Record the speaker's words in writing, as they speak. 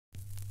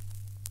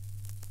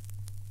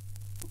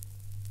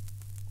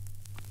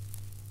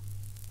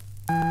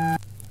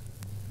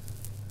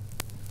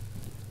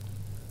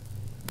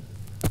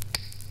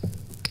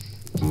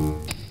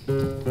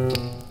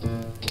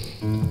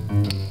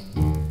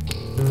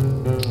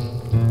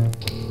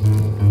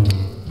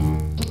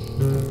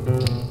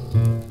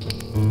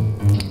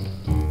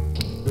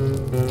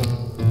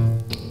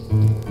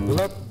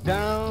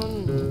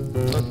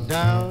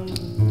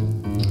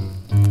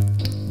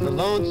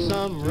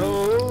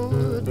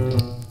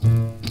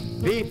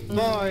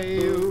before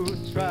you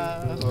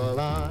travel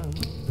on.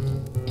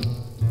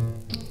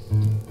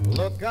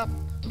 Look up,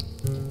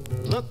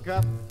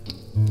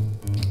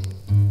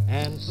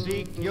 and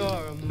seek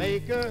your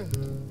maker,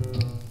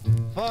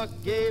 for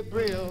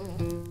Gabriel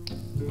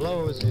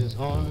blows his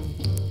horn.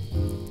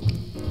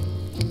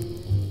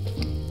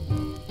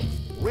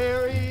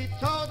 Weary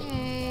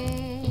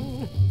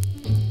toting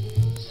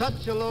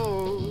such a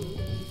load,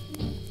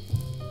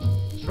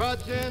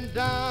 trudging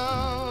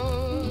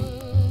down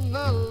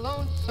the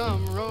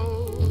lonesome road.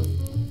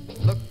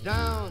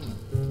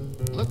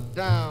 Look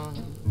down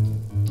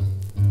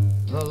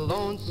the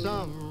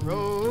lonesome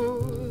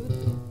road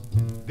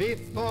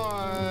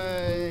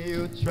before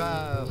you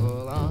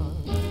travel on.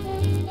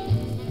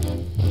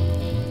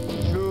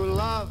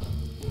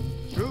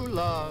 True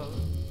love,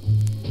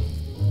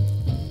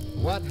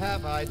 what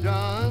have I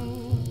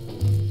done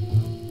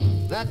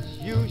that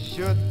you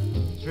should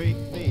treat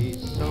me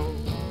so?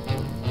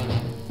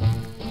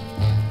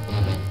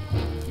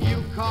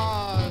 You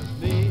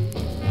caused me to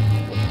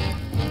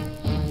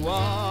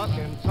walk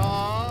and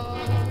talk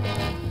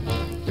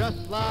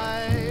just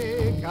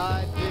like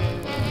I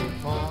did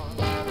before.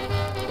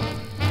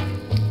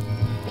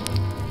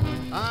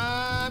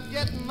 I'm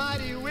getting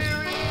mighty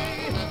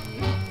weary,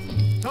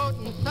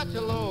 toting such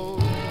a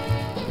load,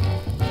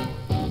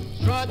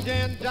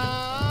 trudging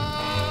down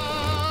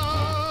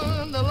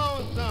the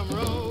lonesome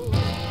road.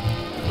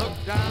 Look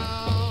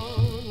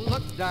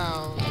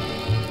down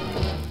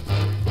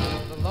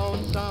the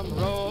lonesome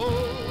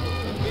road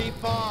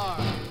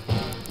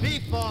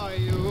before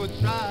you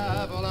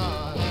travel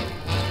on.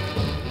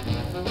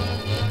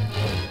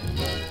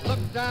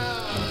 Look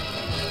down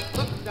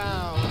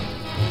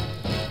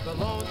the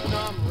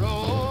lonesome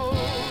road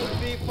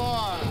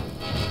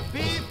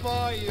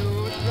before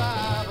you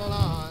travel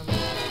on.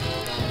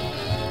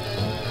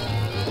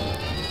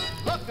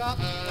 Look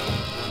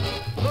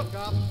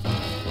up,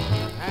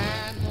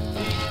 and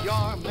seek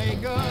your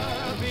maker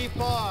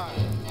before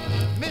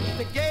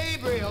Mr.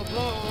 Gabriel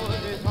blows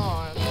his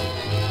horn.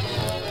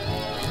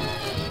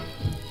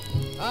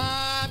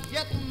 I'm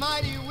getting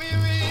mighty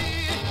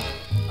weary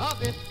of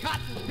this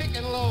cotton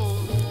picking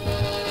load,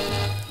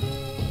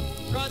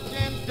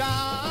 trudging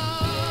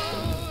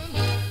down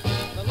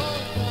the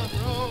lonesome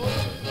road.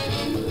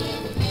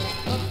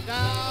 Look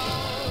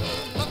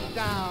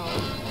down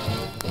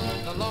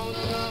the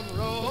lonesome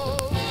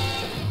road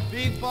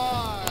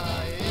before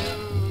you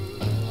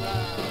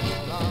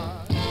travel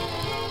on.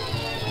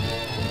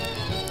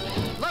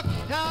 Look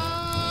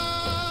down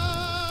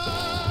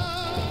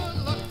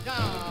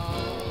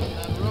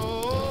that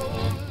road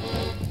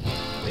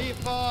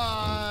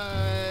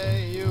before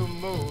you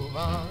move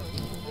on.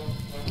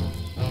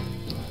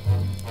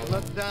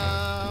 Look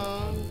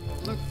down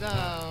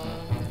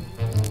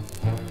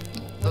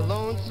the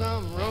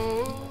lonesome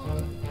road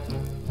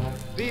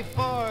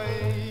before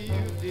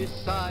you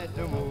decide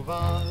to move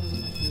on.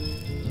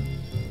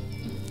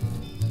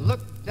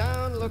 Look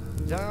down the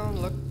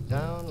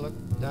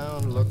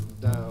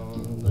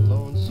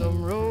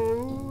lonesome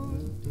road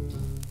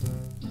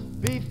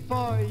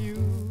before you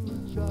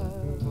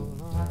travel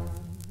on.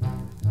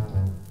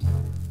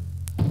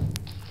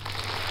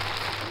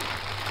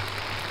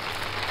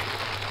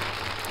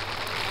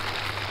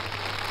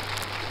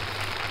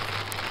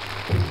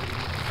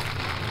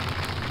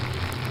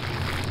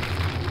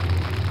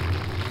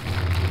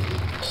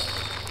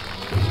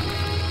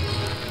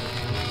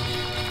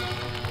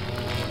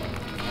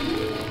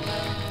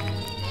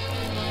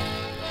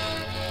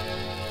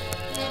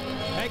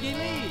 Peggy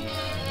Lee.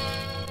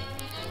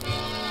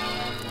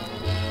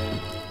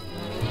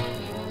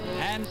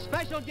 And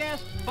special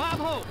guest Bob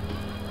Hope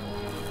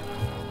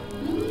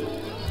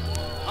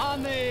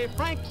on the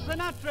Frank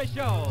Sinatra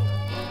Show.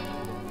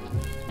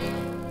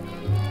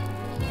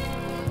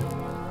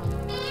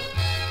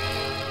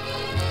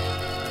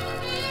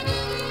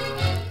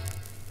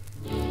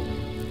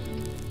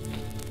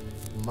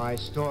 My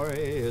story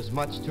is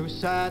much too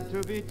sad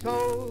to be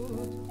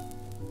told,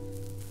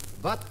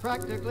 but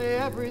practically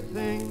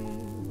everything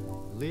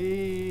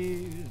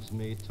leaves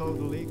me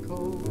totally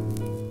cold.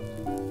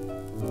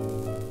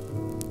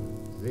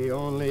 The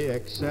only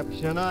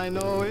exception I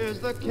know is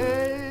the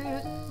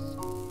case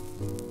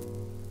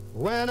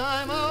when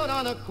I'm out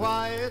on a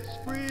quiet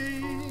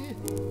spree,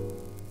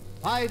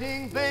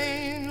 fighting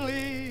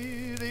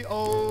vainly the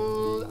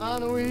old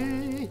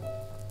ennui.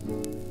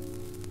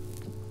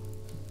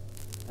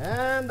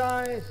 And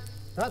I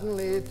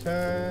suddenly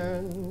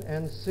turn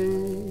and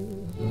see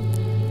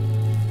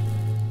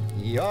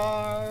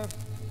your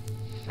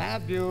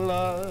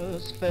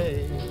fabulous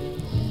face.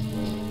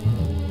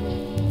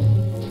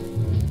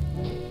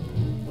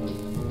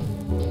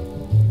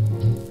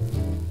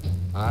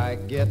 I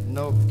get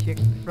no kick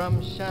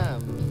from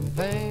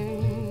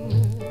champagne,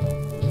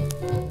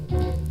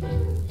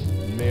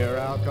 mere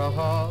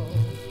alcohol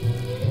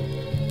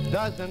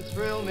doesn't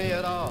thrill me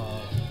at all.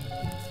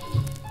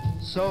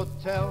 So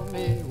tell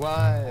me,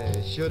 why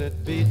should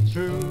it be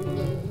true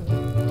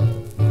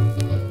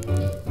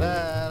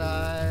that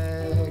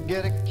I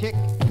get a kick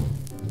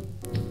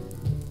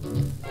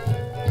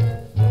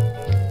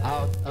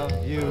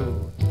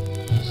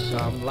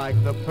Some like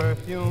the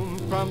perfume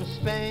from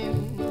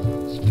Spain.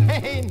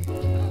 Spain!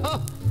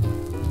 Oh,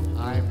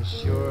 I'm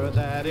sure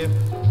that if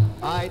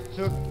I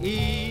took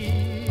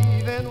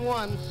even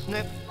one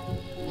sniff,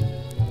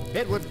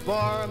 it would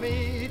bore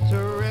me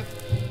terrifically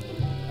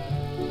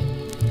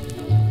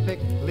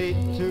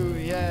too,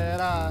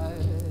 yet I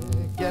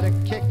get a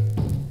kick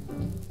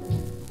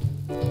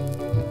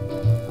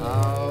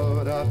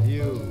out of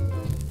you.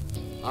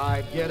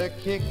 I get a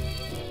kick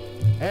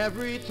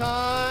every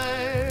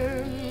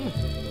time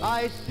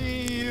I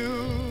see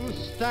you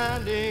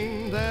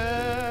standing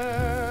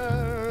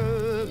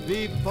there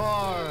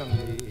before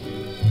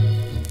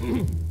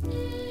me.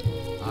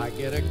 I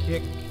get a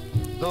kick,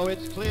 though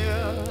it's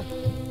clear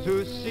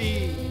to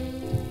see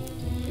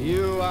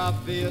you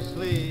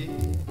obviously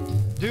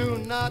do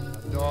not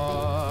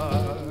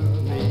adore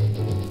me.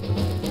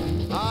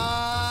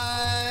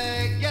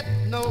 I get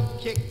no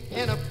kick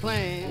in a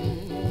plane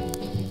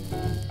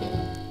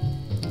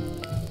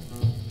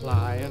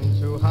flying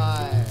too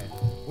high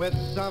with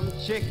some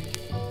chick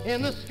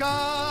in the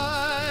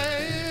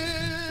sky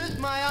is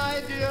my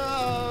idea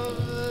of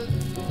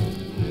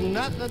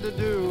nothing to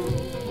do.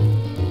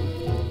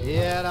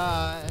 Yet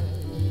I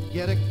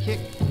get a kick.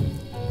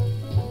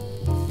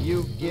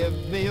 You give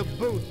me a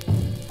boot.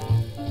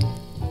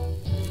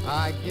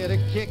 I get a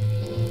kick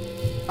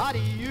out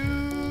of you.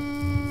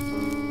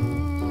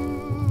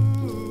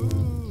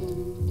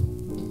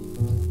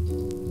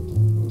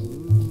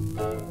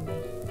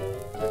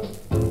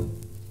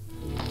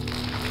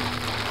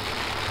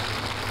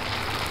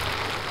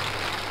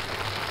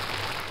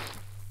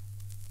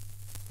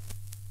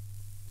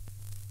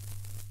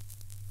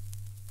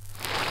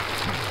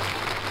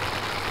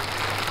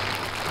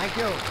 Thank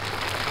you.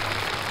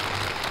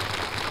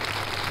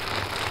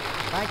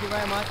 Thank you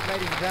very much,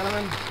 ladies and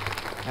gentlemen,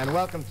 and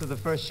welcome to the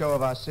first show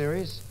of our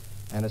series,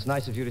 and it's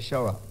nice of you to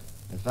show up.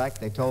 In fact,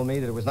 they told me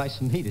that it was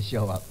nice of me to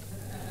show up.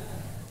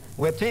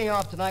 We're teeing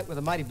off tonight with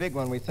a mighty big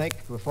one, we think.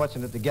 We're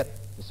fortunate to get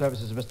the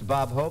services of Mr.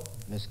 Bob Hope,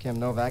 Miss Kim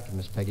Novak, and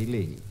Miss Peggy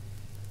Lee.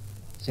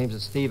 It seems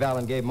that Steve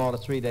Allen gave them all a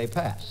 3-day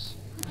pass.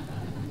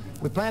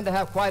 We plan to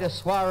have quite a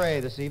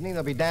soiree this evening.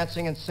 There'll be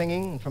dancing and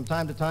singing, and from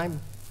time to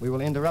time, we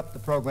will interrupt the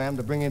program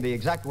to bring in the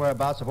exact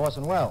whereabouts of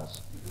Orson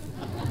Welles.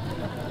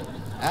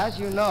 As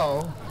you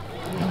know,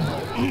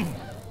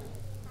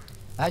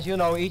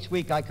 each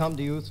week I come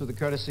to you through the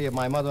courtesy of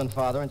my mother and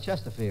father in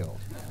Chesterfield.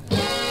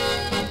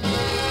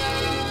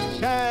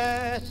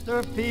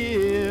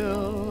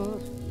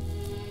 Chesterfield.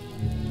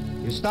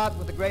 You start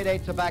with the grade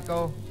 8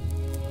 tobacco,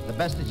 the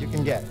best that you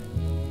can get.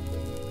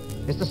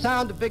 It's the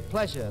sound of big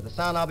pleasure, the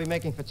sound I'll be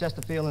making for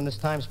Chesterfield in this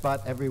time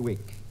spot every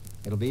week.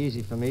 It'll be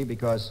easy for me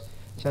because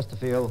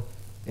Chesterfield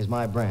is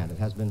my brand. It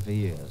has been for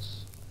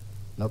years.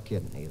 No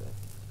kidding either.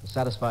 A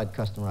satisfied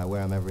customer, I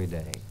wear them every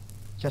day.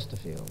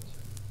 Chesterfield.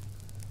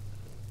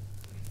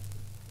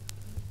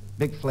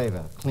 Big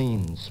flavor,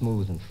 clean,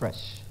 smooth, and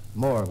fresh.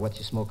 More of what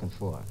you're smoking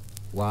for.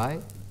 Why?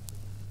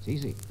 It's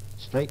easy.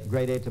 Straight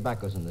grade A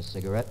tobaccos in this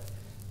cigarette.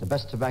 The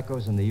best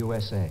tobaccos in the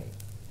USA.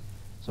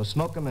 So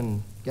smoke them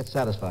and get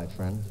satisfied,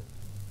 friend.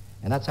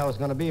 And that's how it's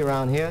going to be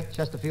around here.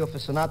 Chesterfield for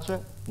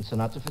Sinatra, and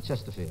Sinatra for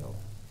Chesterfield.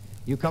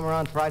 You come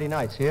around Friday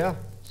nights here,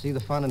 see the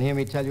fun, and hear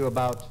me tell you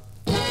about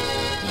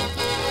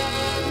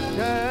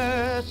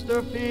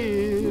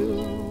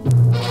Chesterfield.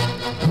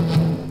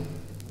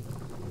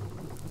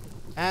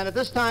 And at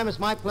this time, it's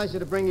my pleasure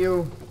to bring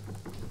you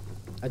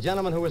a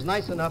gentleman who was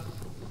nice enough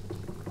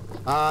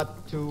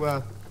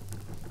to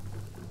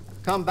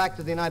come back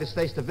to the United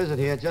States to visit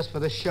here just for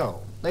this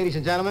show. Ladies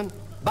and gentlemen,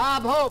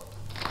 Bob Hope.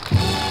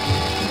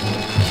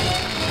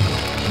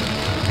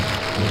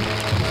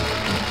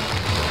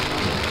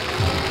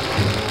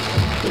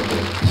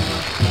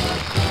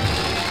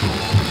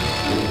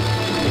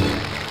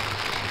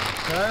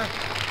 Sir.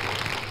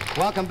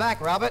 Welcome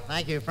back, Robert.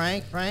 Thank you,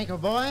 Frank. Frank, oh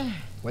boy.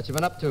 What you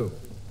been up to?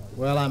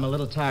 Well, I'm a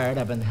little tired.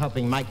 I've been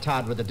helping Mike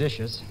Todd with the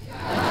dishes.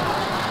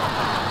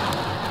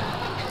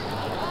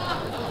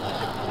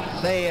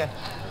 Say,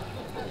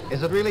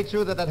 is it really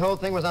true that that whole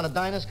thing was on a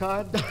diner's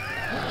card?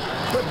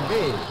 Couldn't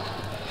be.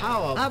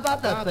 How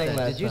about that thing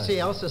last Did you night? see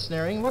Elsa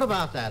sneering? What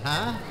about that,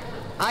 huh?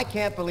 I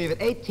can't believe it.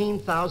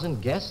 18,000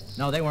 guests?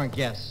 No, they weren't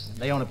guests.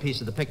 They own a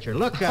piece of the picture.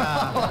 Look, Oh,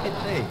 I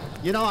see.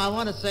 you know, I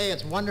want to say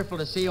it's wonderful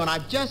to see you, and I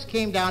just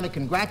came down to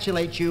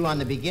congratulate you on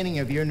the beginning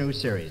of your new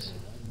series.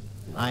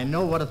 I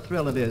know what a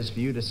thrill it is for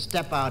you to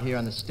step out here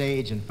on the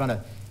stage in front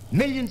of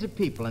millions of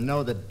people and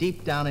know that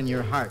deep down in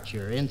your heart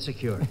you're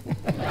insecure.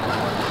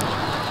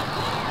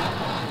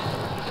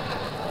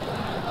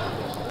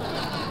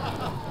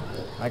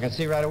 I can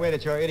see right away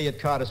that your idiot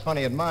card is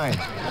funny at mine.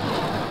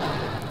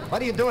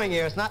 What are you doing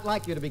here? It's not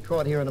like you to be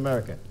caught here in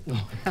America.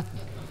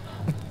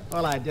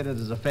 Well, I did it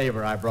as a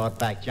favor. I brought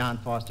back John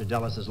Foster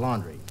Dulles'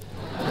 laundry.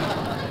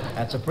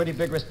 That's a pretty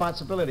big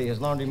responsibility. His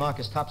laundry mark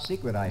is top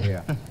secret, I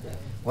hear.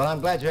 Well,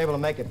 I'm glad you're able to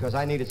make it because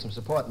I needed some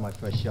support in my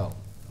first show.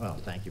 Well,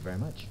 thank you very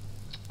much.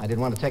 I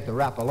didn't want to take the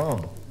rap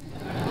alone.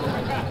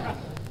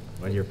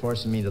 Well, you're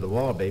forcing me to the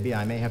wall, baby.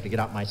 I may have to get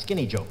out my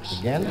skinny jokes.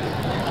 Again?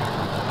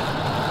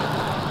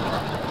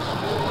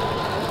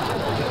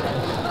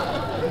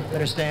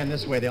 Better stand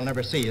this way. They'll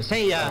never see you.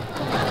 Say,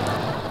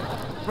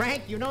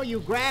 Frank, you know you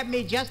grabbed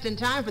me just in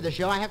time for the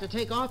show. I have to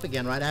take off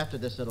again right after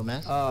this little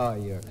mess. Oh,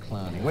 you're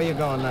clowning. Where you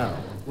going now?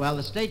 Well,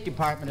 the State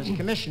Department has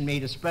commissioned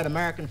me to spread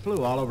American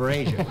flu all over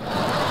Asia.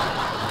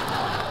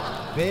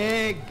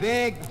 Big.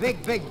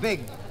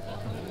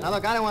 Now,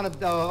 look, I don't want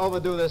to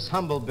overdo this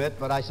humble bit,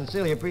 but I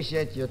sincerely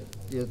appreciate you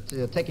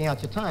taking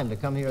out your time to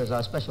come here as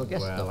our special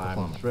guest Well,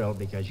 performer. I'm thrilled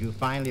because you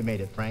finally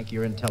made it, Frank.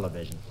 You're in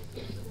television.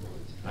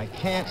 I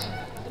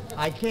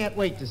can't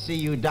wait to see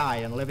you die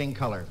in living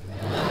color.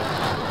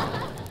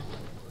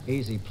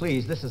 Easy,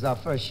 please. This is our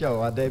first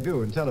show, our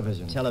debut in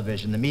television.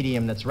 Television, the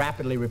medium that's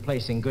rapidly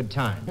replacing good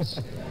times.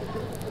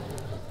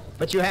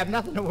 But you have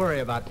nothing to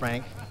worry about,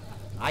 Frank.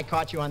 I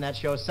caught you on that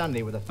show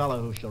Sunday with a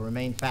fellow who shall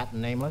remain fat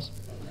and nameless.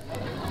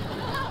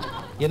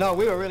 You know,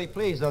 we were really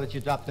pleased, though, that you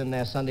dropped in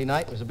there Sunday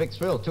night. It was a big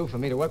thrill, too, for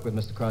me to work with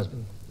Mr.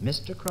 Crosby.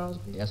 Mr.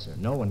 Crosby? Yes, sir.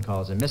 No one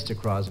calls him Mr.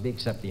 Crosby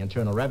except the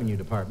Internal Revenue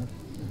Department.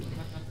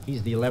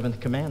 He's the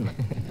 11th commandment.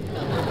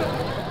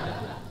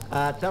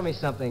 Tell me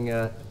something.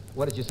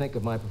 What did you think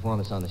of my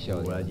performance on the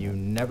show? Well, you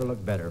never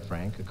look better,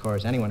 Frank. Of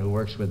course, anyone who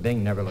works with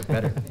Bing never looked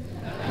better.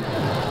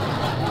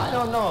 I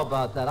don't know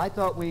about that. I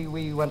thought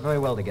we went very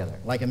well together.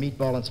 Like a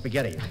meatball and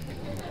spaghetti.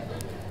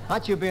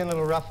 Aren't you being a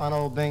little rough on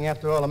old Bing?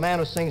 After all, a man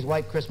who sings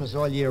White Christmas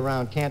all year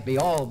round can't be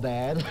all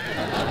bad.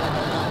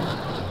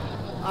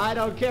 I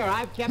don't care.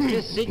 I've kept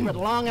this secret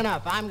long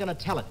enough. I'm going to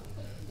tell it.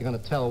 You're going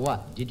to tell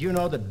what? Did you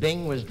know that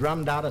Bing was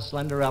drummed out of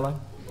Slenderella?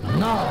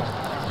 No.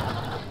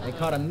 They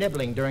caught him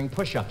nibbling during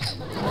push-ups.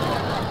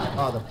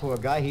 Oh, the poor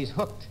guy. He's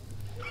hooked.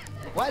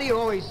 Why do you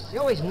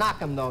always knock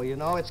him, though, you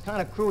know? It's kind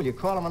of cruel. You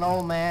call him an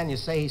old man, you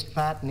say he's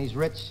fat and he's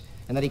rich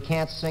and that he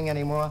can't sing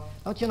anymore.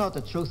 Don't you know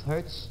that the truth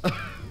hurts?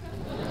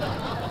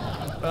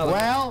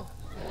 Well?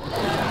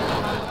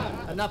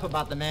 Enough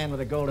about the man with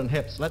the golden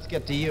hips. Let's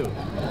get to you.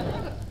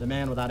 The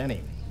man without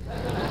any.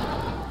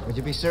 Would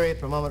you be serious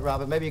for a moment,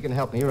 Robert? Maybe you can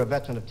help me. You're a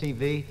veteran of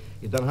TV.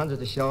 You've done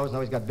hundreds of shows and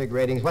always got big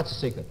ratings. What's the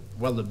secret?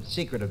 Well, the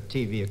secret of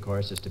TV, of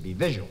course, is to be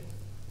visual.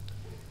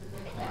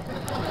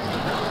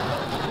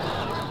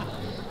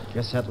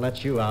 Guess that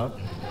lets you out.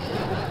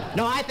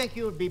 No, I think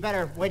you would be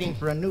better waiting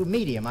for a new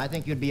medium. I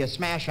think you'd be a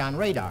smash on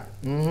radar.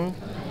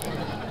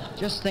 Mm-hmm.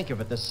 Just think of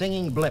it, the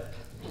singing blip.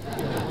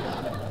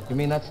 You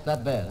mean that's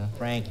that bad, huh?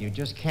 Frank, you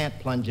just can't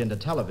plunge into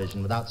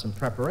television without some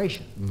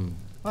preparation.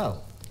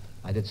 Well,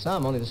 I did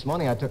some. Only this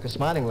morning I took a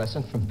smiling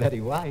lesson from Betty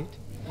White.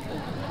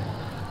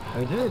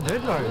 I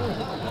did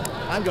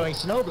I? I'm going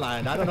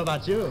snowblind. I don't know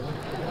about you.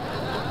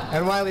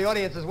 And while the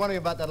audience is wondering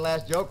about that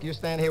last joke, you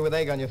stand here with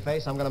egg on your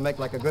face. I'm going to make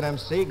like a good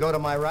MC, go to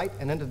my right,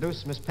 and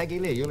introduce Miss Peggy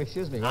Lee. You'll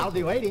excuse me, right? I'll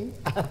be waiting.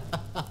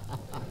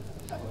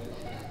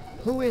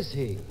 Who is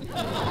he?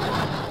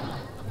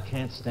 I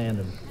can't stand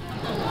him.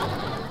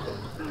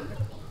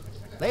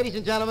 Ladies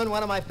and gentlemen,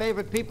 one of my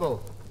favorite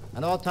people,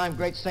 an all-time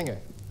great singer.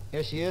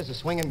 Here she is, a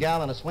swinging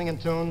gal on a swinging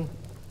tune,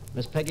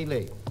 Miss Peggy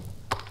Lee.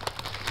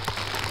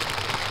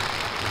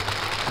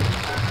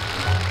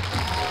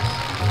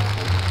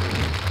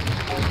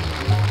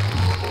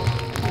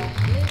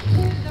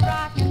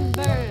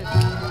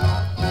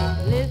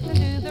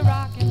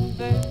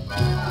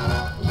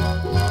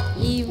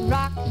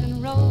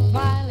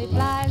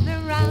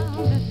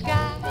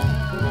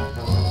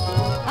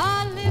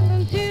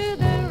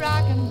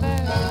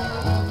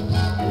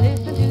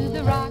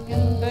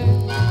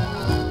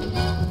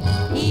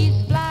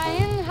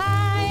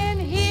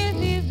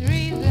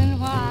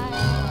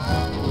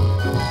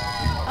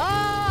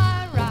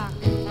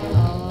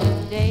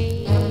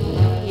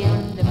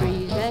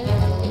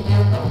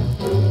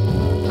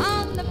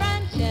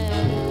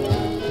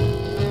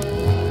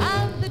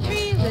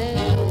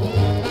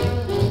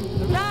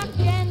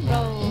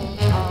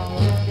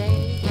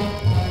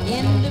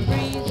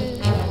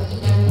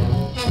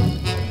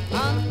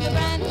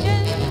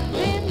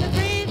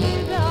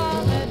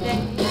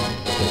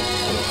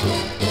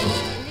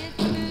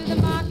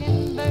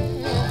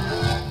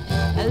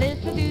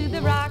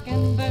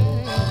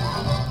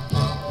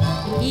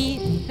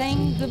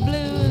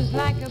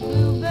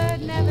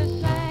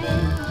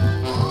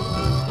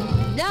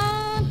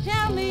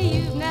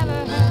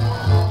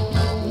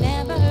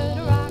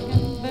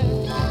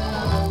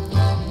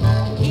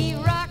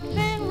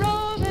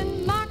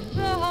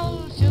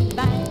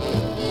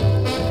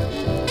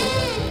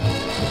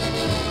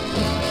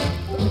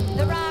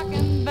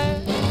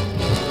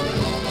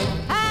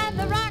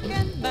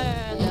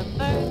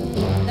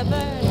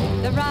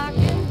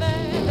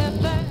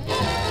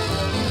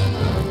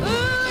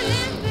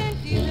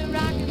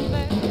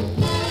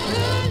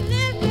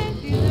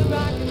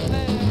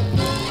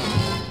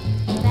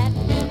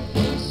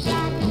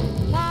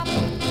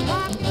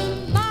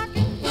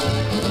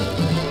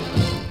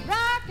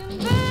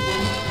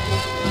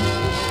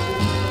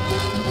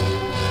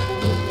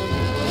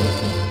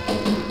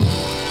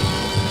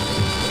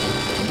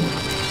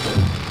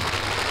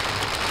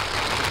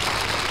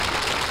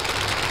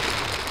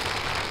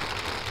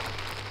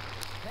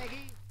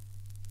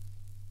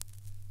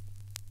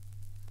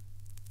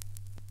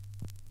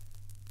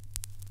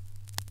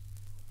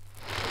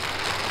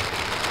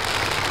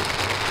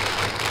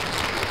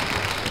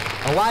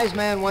 wise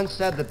man once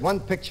said that one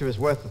picture is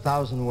worth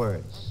 1,000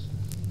 words.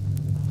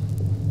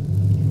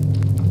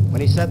 When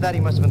he said that,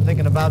 he must have been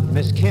thinking about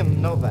Miss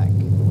Kim Novak.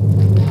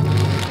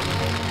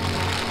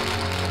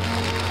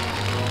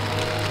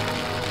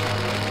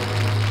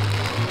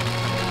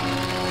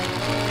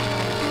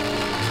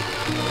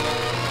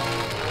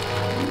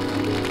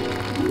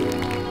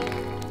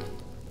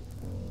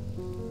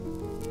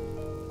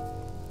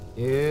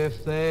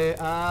 If they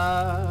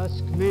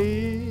ask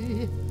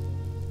me,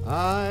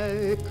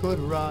 I could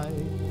write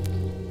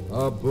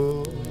a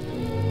book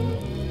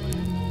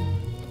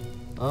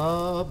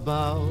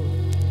about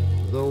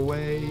the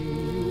way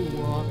you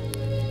walk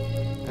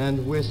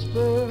and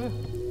whisper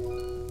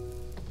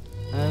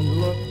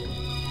and look.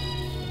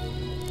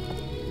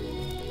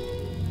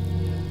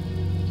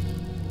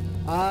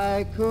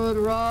 I could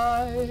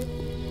write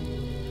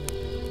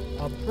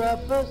a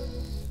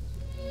preface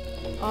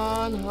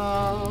on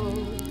how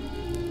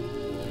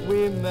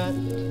we met,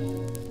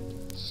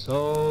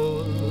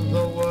 so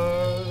the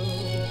world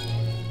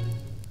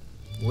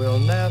will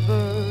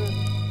never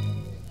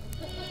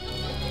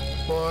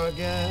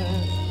forget.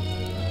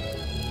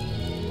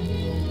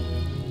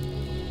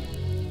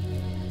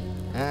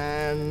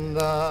 And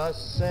the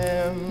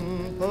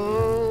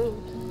simple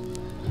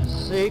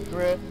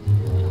secret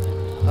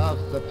of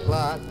the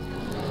plot,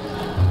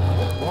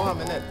 the form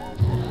in it,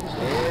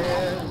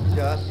 is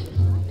just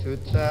to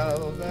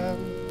tell them.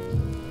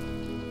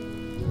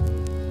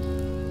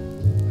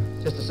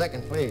 Just a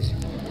second, please.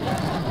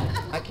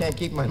 I can't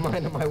keep my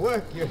mind on my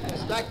work. You're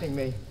distracting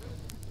me.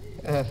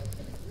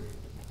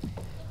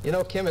 You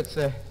know, Kim, it's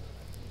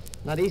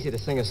not easy to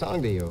sing a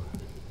song to you.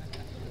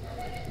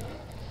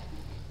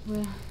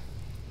 Well,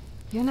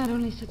 you're not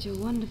only such a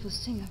wonderful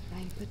singer,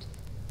 Frank,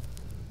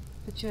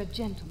 but you're a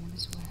gentleman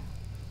as well.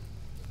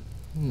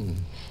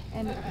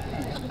 And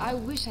I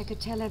wish I could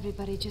tell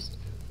everybody just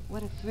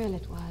what a thrill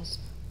it was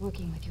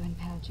working with you and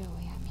pal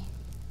Joey, I mean.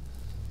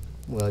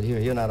 Well,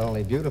 you're not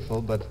only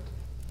beautiful, but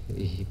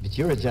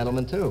you're a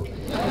gentleman, too.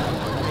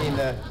 I mean,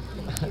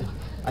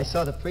 I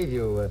saw the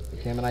preview,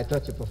 Kim, and I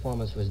thought your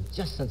performance was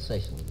just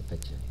sensational in the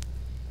picture.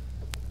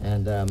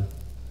 And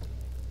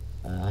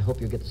I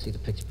hope you'll get to see the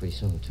picture pretty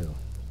soon, too,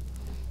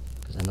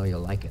 because I know you'll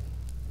like it.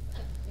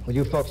 Will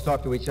you folks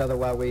talk to each other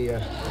while we...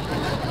 You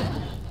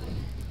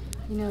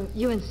know,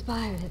 you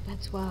inspired it,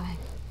 that's why.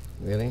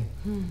 Really?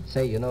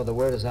 Say, you know, the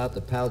word is out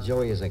that pal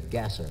Joey is a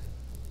gasser.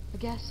 A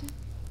gasser?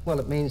 Well,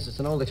 it means,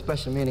 it's an old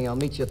expression meaning I'll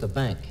meet you at the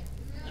bank.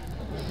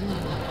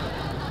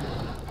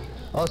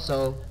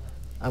 Also,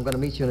 I'm going to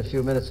meet you in a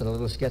few minutes in a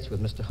little sketch with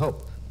Mr.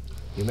 Hope.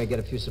 You may get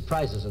a few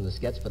surprises in the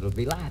sketch, but it'll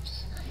be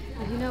laughs.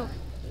 Well, you know,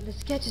 the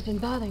sketch has been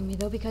bothering me,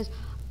 though, because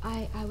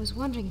I was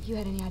wondering if you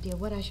had any idea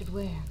what I should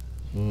wear.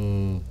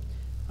 I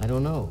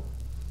don't know.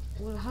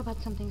 Well, how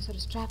about something sort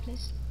of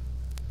strapless?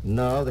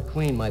 No, the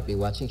Queen might be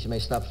watching. She may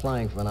stop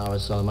flying for an hour or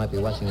so and might be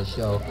watching the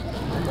show.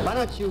 Why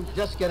don't you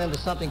just get into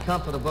something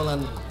comfortable,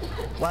 and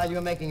while you're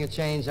making a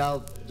change,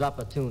 I'll drop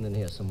a tune in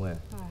here somewhere.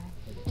 All right.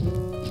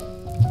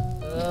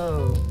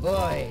 Oh,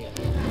 boy.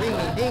 Ring,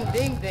 ding,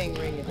 ding, ding,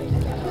 ring, ding, ding.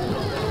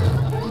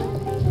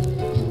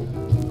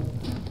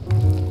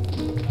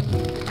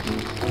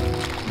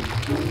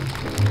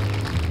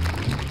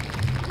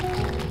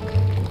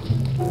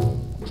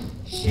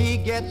 She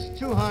gets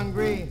too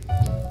hungry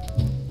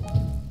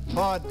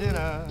for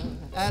dinner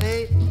at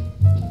 8.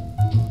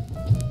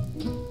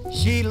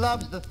 She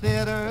loves the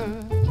theater,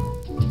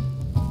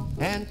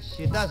 and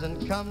she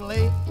doesn't come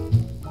late.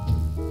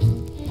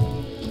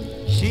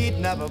 She'd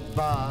never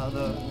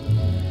bother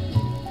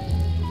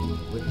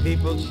with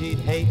people she'd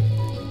hate.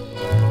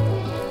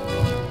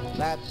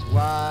 That's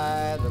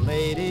why the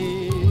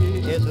lady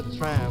is a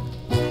tramp.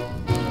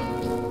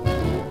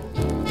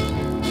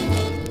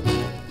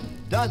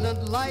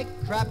 Doesn't like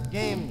crap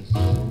games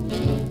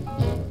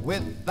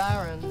with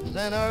barons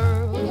and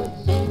earls.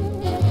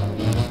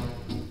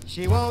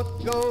 She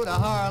won't go to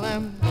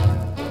Harlem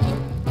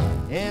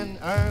in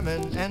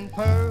ermine and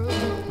pearls.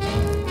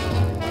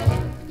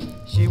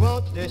 She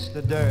won't dish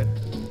the dirt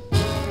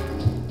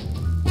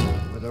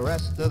with the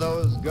rest of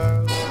those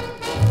girls.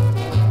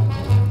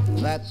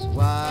 That's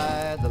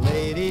why the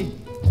lady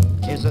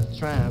is a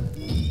tramp.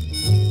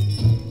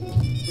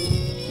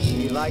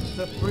 She likes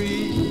the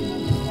free,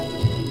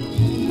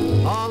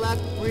 all that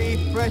free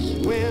fresh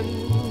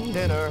wind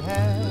in her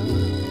hair.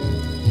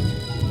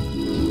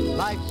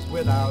 Life's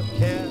without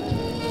care.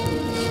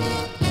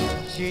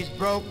 She's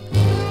broke,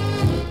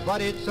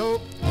 but it's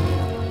oak.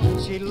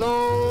 She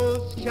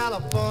loathes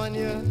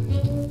California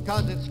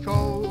 'cause it's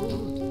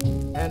cold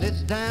and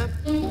it's damp.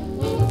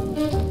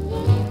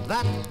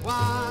 That's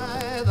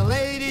why the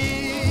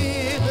lady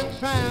is a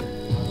tramp.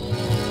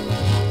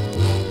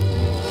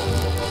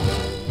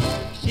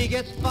 She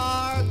gets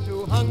far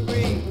too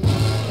hungry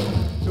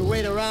to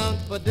wait around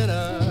for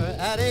dinner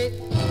at 8.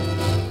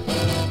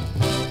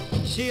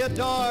 She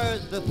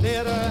adores the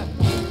theater,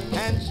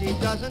 and she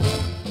doesn't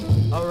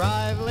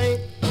arrive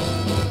late.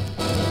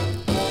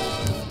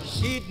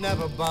 She'd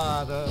never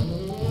bother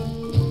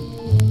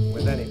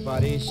with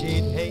anybody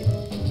she'd hate.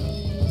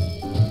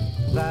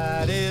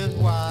 That is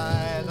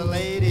why the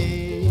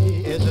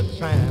lady is a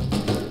tramp.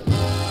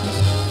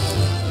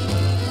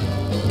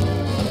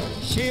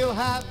 She'll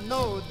have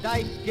no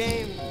dice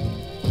game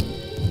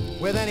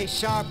with any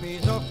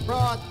Sharpies or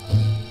frauds.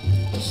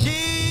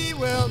 She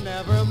will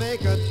never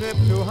make a trip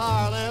to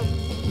Harlem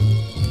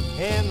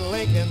in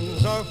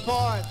Lincolns or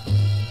Fords.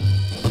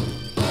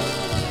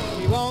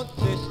 She won't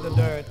dish the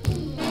dirt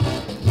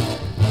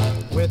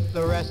with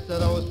the rest of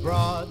those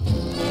broads.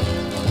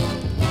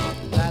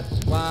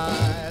 That's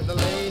why the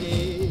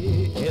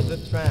lady is a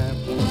tramp.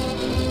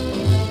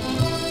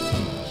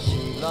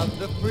 She loves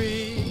the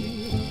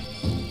free,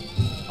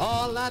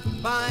 all that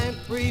fine,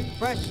 free,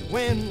 fresh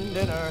wind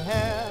in her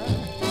hair.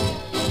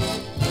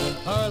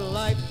 Her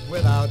life's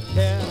without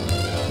care.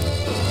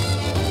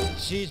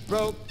 She's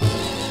broke,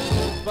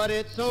 but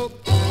it's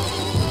okay.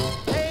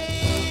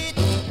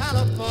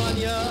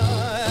 California,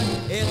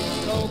 it's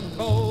so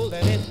cold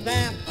and it's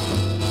damp.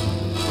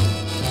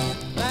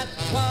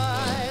 That's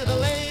why the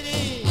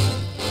lady,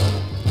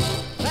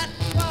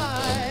 that's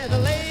why the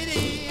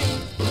lady,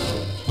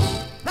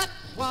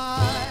 that's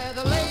why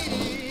the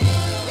lady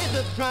is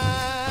a tramp.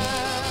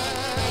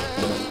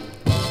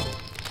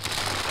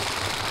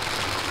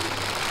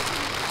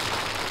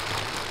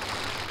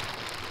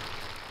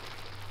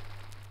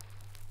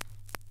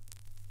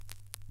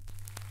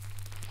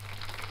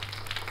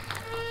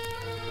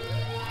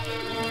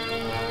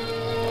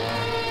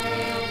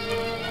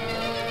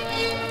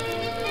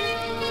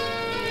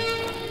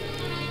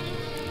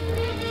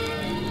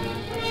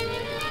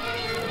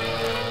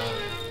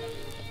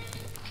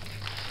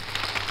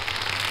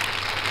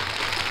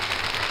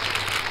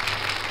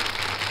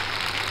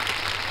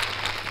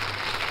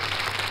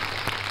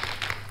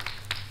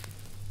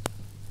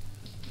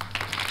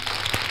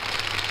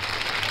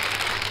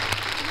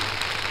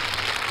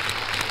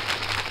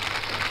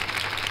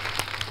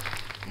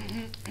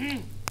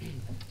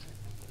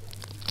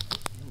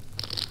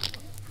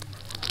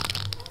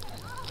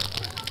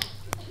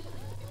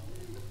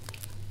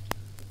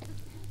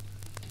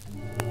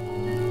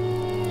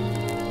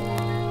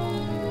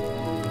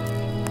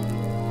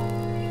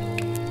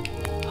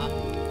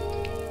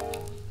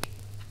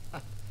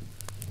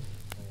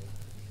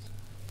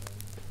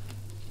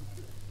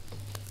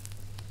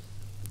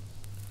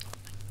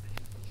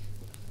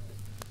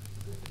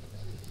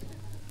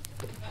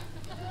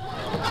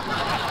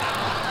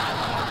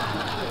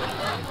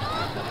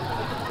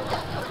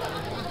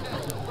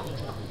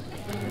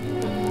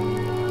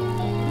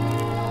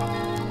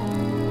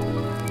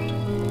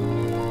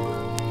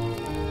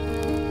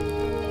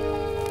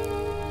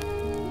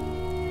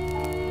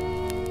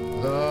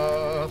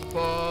 The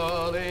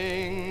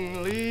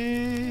falling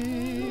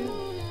leaves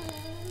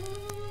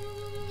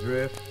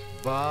drift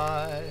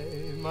by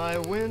my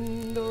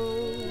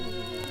window.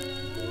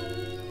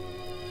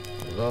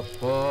 The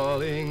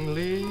falling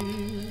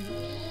leaves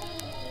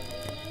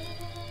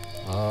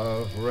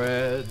of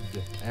red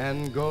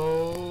and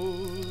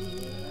gold.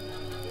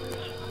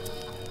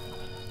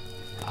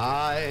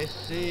 I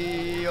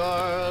see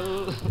your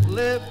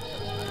lips,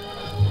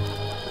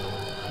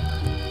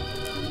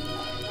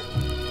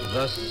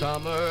 the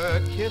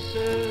summer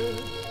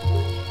kisses,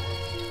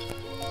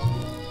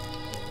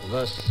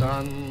 the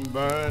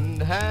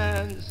sunburned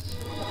hands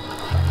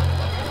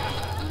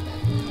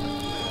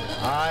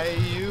I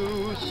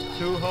used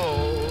to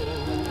hold.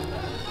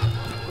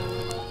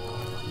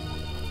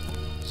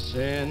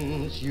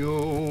 Since you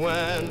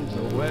went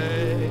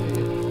away,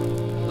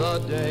 the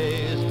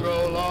days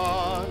grow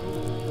long,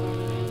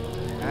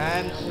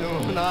 and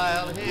soon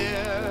I'll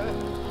hear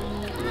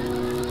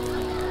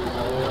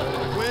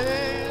old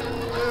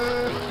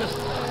winter's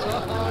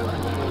song.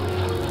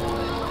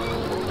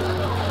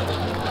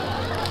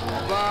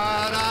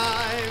 But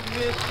I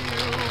miss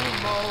you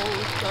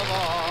most of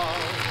all,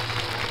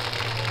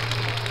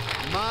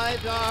 my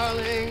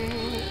darling.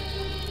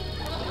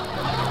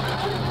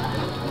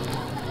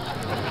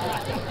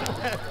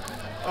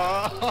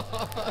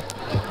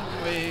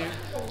 Leaves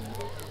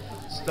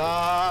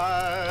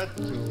start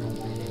to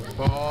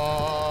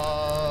fall.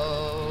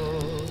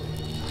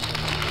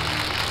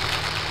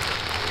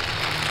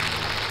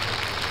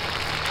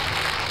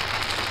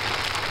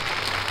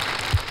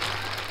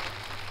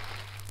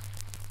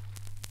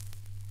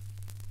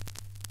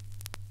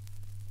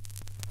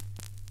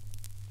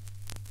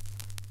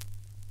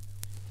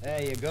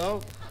 There you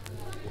go.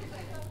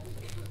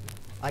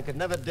 I could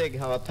never dig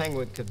how a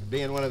penguin could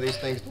be in one of these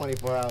things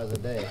 24 hours a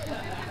day.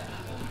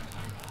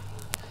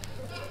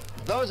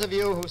 Those of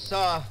you who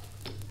saw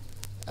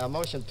a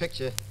motion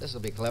picture, this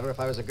will be clever. If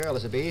I was a girl,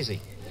 this would be easy.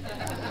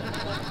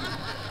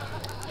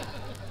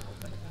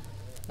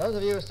 Those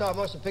of you who saw a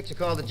motion picture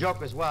called The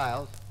Joker's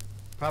Wild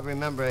probably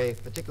remember a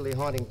particularly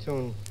haunting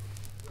tune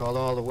called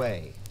All the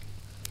Way.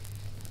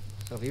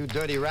 So for you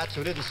dirty rats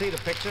who didn't see the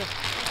picture,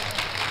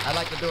 I'd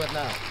like to do it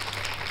now.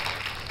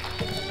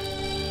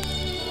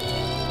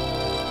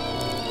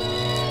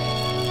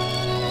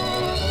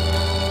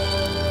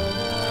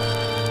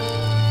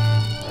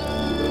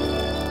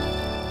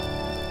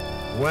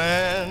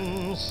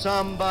 When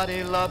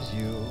somebody loves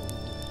you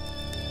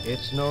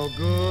It's no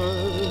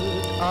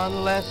good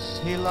unless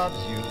he loves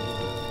you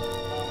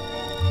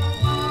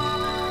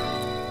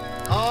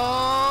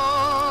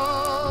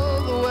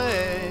all the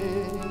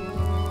way.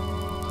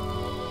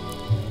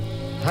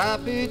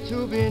 Happy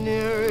to be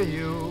near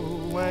you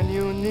when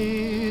you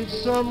need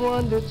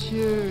someone to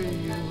cheer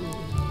you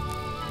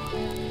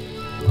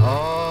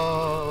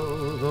all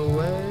the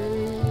way.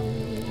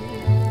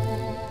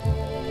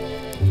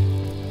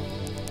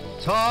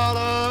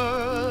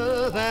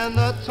 Taller than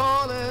the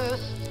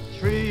tallest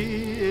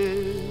tree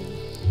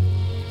is,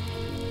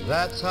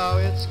 that's how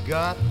it's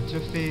got to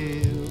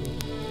feel.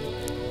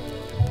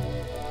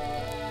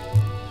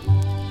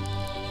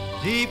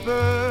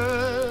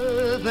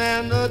 Deeper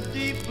than the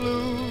deep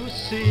blue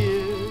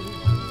sea is,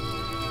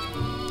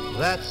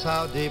 that's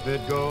how deep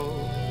it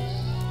goes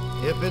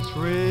if it's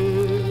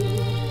real.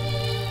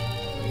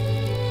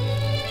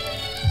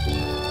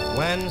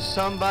 When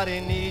somebody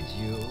needs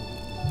you,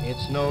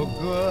 it's no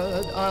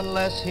good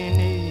unless he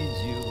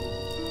needs you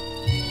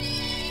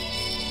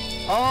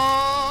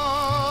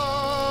all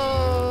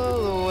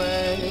the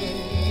way.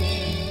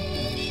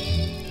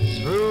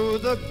 Through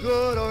the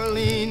good or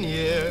lean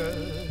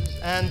years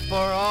and for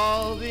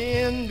all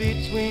the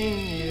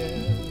in-between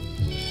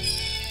years,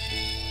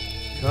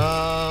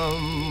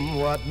 come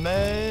what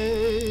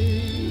may.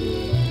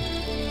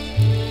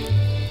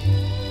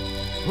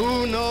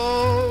 Who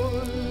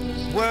knows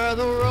where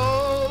the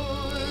road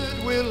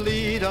will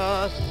lead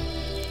us?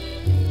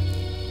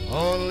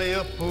 Only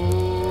a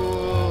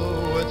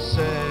fool would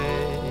say.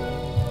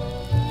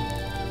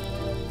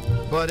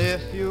 But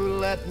if you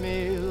let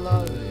me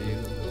love you,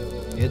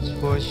 it's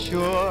for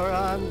sure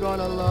I'm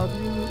gonna love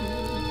you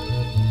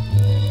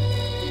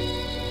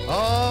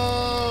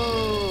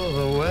all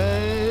the way.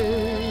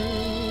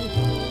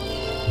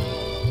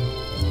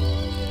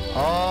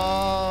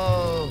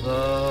 All the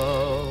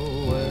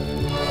way.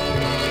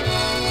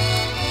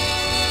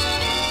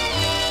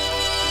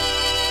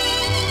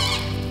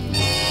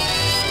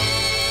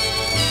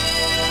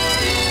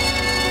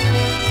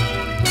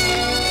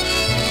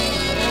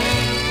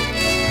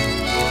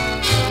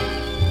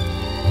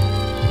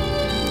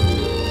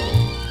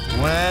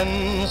 When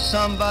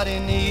somebody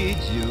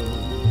needs you,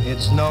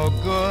 it's no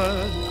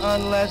good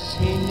unless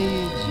he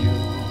needs you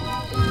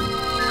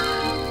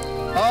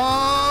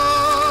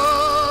all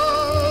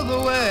the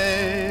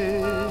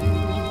way.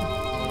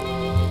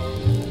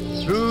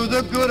 Through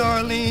the good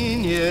or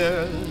lean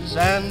years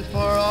and for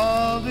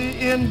all the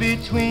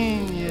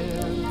in-between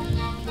years,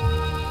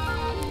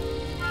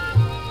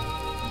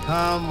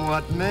 come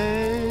what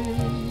may.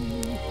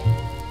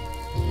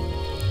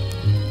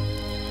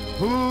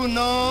 Who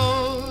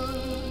knows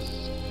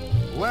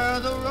where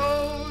the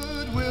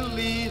road will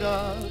lead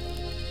us?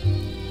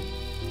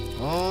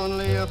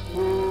 Only a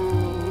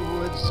fool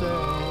would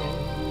say.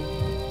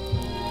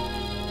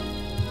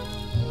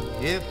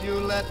 If you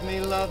let me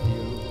love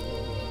you,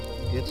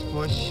 it's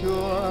for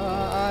sure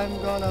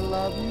I'm gonna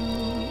love you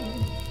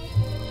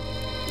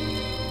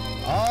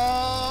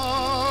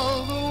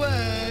all the way.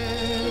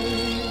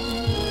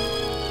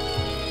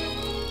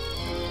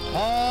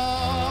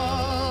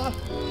 All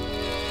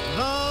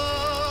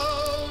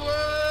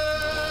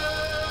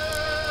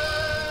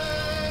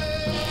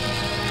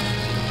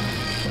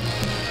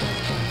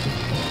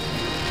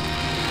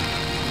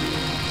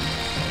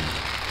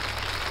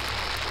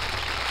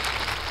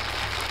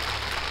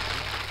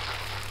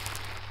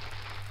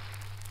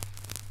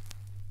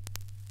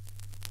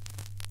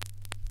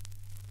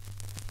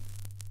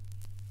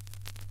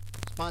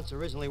the sponsor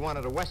originally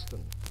wanted a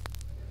Western,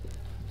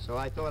 so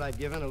I thought I'd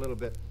give in a little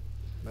bit.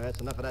 But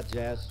that's enough of that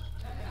jazz.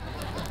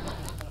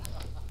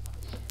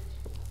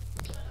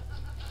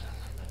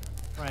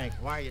 Frank,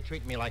 why are you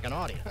treating me like an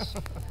audience?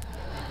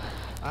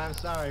 I'm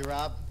sorry,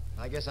 Rob.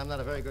 I guess I'm not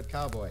a very good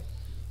cowboy.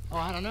 Oh,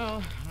 I don't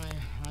know.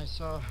 I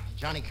saw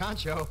Johnny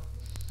Concho.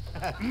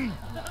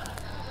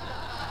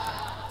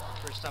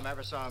 First time I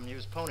ever saw him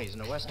use ponies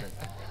in a Western.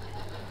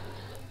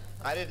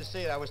 I didn't see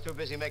it. I was too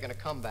busy making a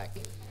comeback.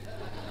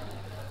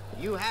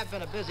 You have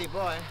been a busy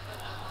boy.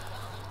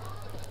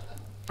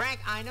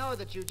 Frank, I know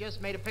that you just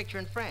made a picture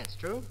in France,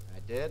 true? I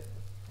did.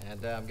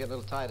 And I'm getting a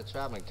little tired of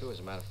traveling, too, as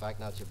a matter of fact,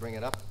 now that you bring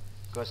it up.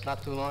 Of course,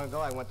 not too long ago,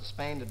 I went to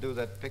Spain to do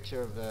that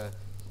picture of the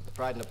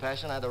Pride and the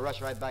Passion. I had to rush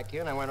right back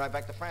here, and I went right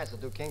back to France to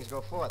do Kings Go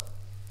Forth.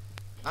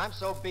 I'm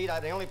so beat, I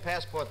had the only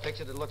passport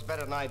picture that looks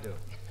better than I do.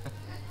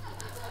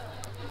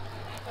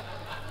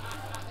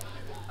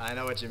 I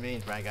know what you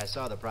mean, Frank. I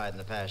saw the Pride and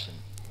the Passion.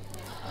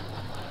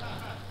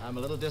 I'm a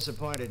little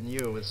disappointed in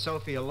you. With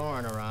Sophia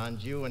Loren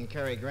around, you and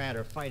Cary Grant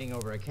are fighting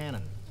over a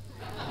cannon.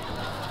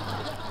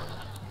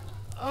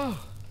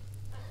 Oh.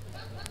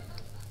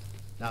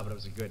 No, but it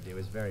was it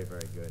was very,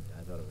 very good.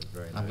 I thought it was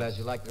very nice. I'm glad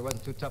you liked it. It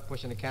wasn't too tough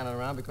pushing the cannon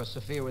around because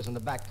Sophia was in the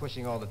back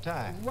pushing all the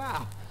time.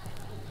 Wow.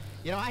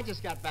 You know, I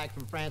just got back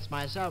from France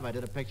myself. I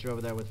did a picture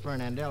over there with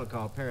Fernandel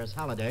called Paris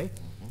Holiday.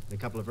 With a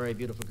couple of very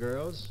beautiful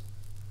girls.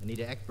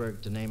 Anita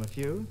Ekberg, to name a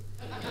few.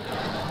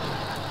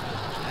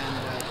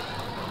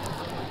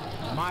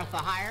 And Martha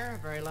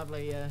Heyer, very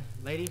lovely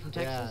lady from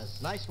Texas.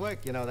 Yes, nice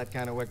work, you know, that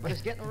kind of work. But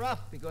it's getting rough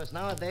because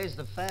nowadays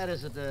the fad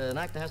is that an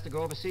actor has to go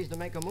overseas to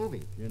make a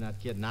movie. You're not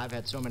kidding. I've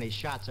had so many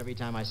shots every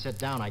time I sit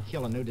down, I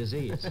kill a new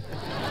disease.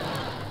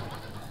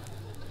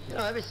 You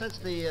know, ever since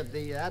the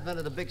advent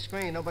of the big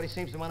screen, nobody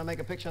seems to want to make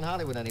a picture in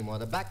Hollywood anymore.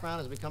 The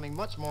background is becoming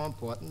much more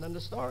important than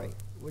the story.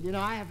 Well, you know,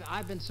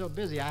 I've been so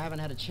busy, I haven't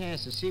had a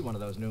chance to see one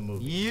of those new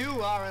movies.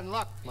 You are in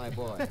luck, my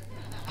boy.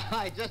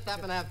 I just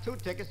happen to have 2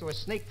 tickets to a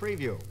sneak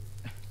preview.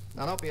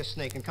 Now, don't be a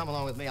sneak and come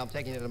along with me. I'm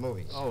taking you to the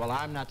movies. Oh, well,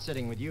 I'm not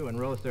sitting with you in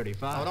row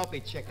 35. Oh, don't be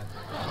chicken.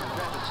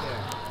 Grab a chair.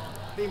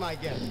 Be my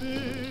guest.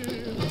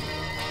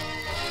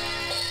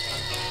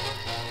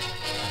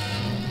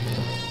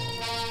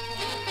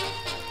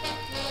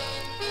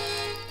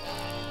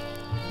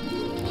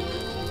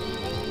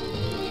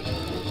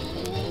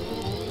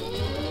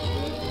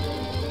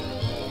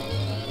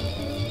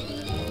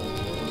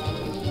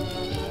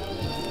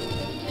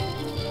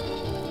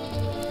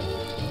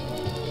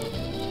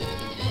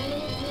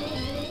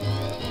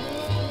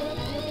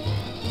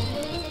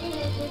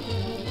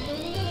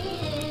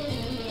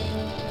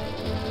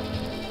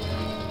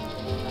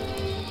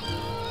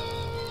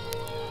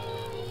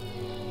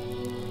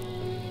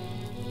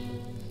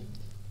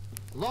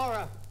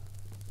 Laura,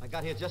 I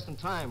got here just in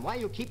time. Why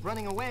you keep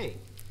running away?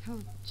 Oh,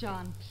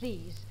 John,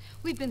 please.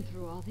 We've been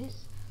through all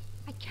this.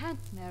 I can't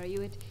marry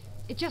you.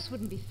 It just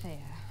wouldn't be fair.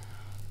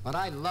 But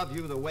I love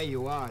you the way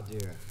you are,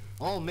 dear.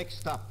 All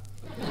mixed up.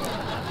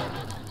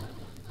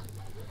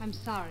 I'm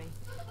sorry,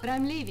 but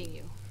I'm leaving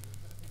you.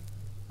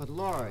 But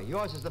Laura,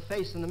 yours is the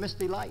face in the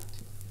misty light.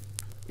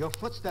 Your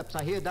footsteps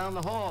I hear down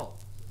the hall.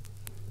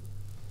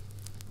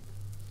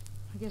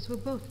 I guess we're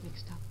both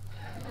mixed up.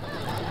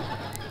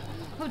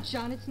 Oh,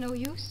 John, it's no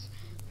use.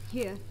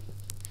 Here,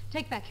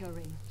 take back your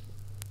ring.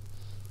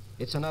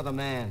 It's another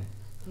man.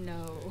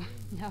 No.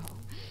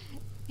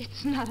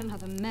 It's not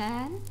another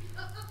man.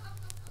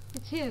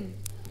 It's him.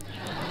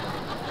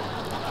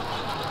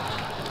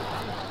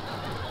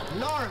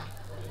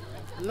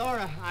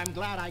 Laura, I'm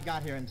glad I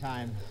got here in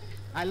time.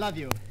 I love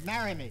you.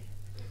 Marry me.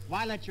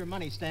 Why let your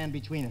money stand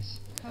between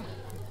us? Oh.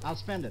 I'll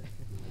spend it.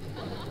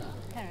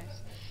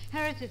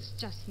 Harris, it's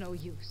just no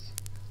use.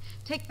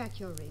 Take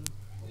back your ring.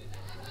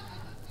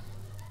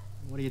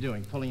 What are you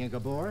doing, pulling a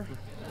Gabor?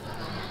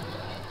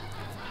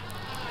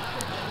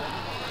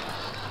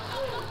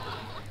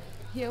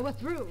 Here, we're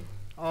through.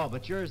 Oh,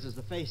 but yours is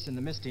the face in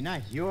the misty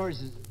night.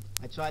 Yours is...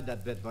 I tried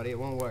that bit, buddy. It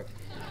won't work.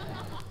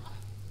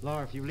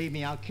 Laura, if you leave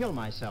me, I'll kill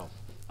myself.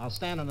 I'll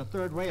stand on the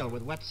third rail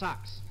with wet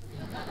socks.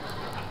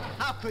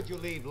 How could you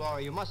leave, Laura?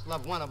 You must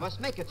love one of us.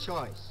 Make a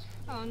choice.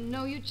 Oh,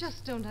 no, you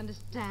just don't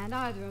understand,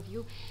 either of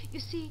you. You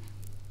see,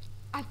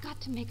 I've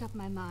got to make up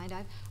my mind.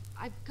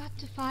 I've got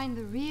to find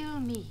the real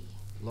me.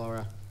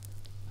 Laura,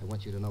 I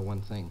want you to know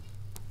one thing.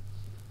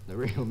 The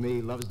real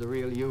me loves the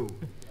real you.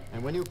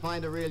 And when you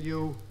find the real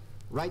you,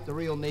 write the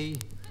real me,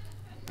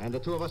 and the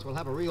 2 of us will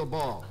have a real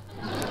ball.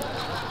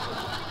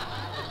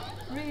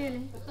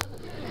 Really?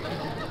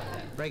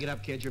 Break it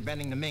up, kids. You're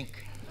bending the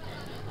mink.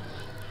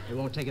 You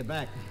won't take it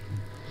back.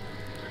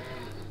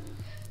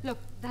 Look,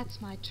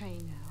 that's my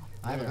train now.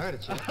 I haven't heard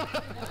it yet.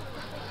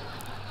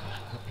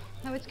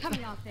 No, it's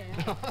coming out there.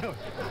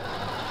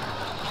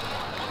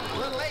 A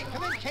little late.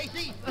 Come in,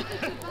 Casey.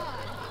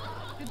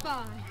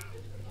 Goodbye.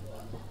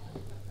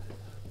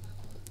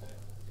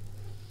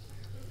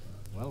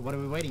 Well, what are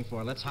we waiting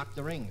for? Let's hock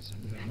the rings.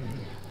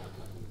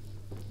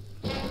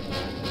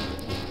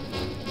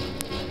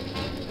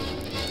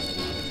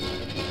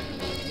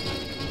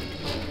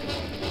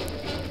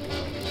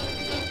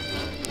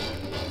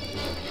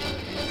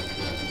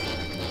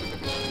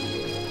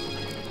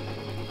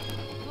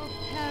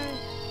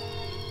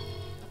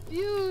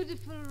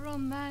 Beautiful,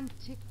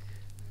 romantic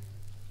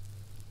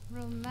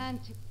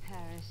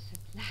Paris. At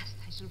last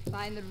I shall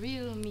find the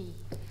real me.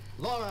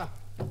 Laura.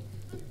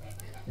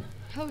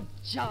 Oh,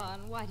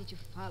 John, why did you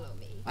follow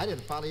me? I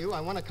didn't follow you. I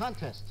won a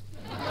contest.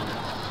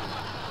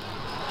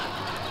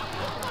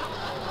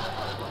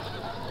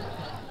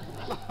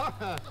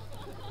 Laura,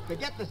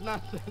 forget this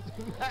nonsense.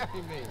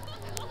 Marry me.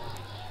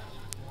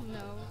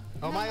 No.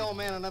 Oh, my old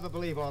man will never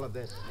believe all of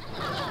this.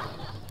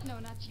 No,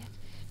 not yet.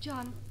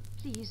 John,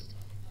 please,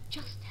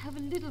 just have a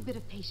little bit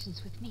of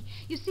patience with me.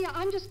 You see,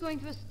 I'm just going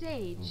through a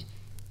stage.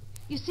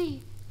 You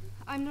see,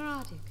 I'm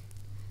neurotic.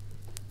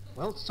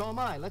 Well, so am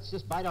I. Let's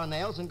just bite our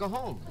nails and go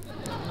home.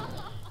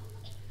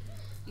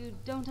 You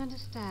don't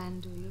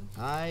understand, do you?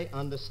 I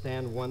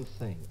understand one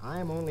thing.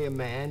 I'm only a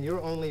man.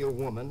 You're only a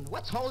woman.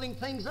 What's holding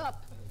things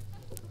up?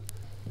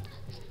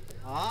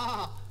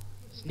 Ah,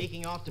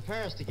 sneaking off to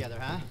Paris together,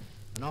 huh?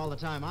 And all the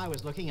time I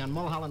was looking on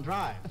Mulholland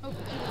Drive. Oh,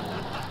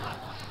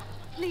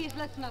 please,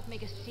 let's not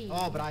make a scene.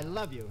 Oh, but I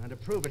love you. And to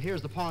prove it,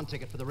 here's the pawn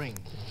ticket for the ring.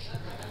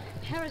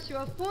 Harris, you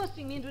are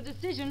forcing me into a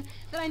decision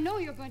that I know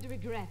you're going to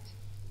regret.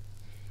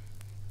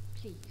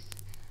 Please,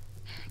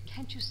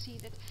 can't you see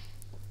that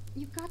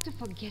you've got to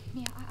forget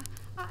me?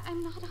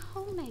 I'm not a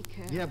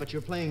homemaker. Yeah, but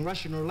you're playing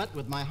Russian roulette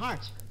with my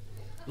heart.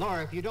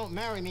 Laura, if you don't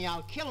marry me,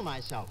 I'll kill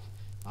myself.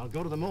 I'll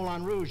go to the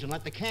Moulin Rouge and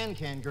let the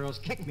Can-Can girls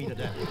kick me to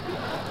death.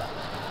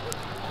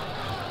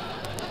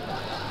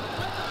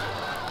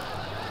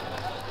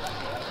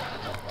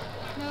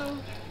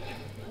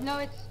 No,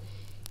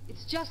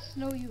 it's just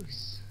no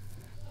use.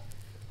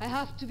 I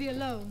have to be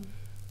alone.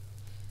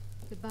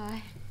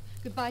 Goodbye.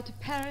 Goodbye to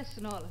Paris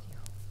and all of you.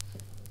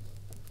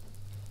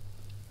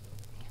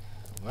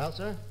 Well,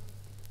 sir,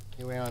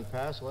 here we are in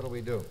Paris. What'll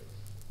we do?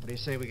 What do you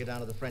say we go down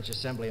to the French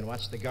Assembly and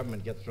watch the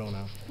government get thrown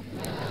out?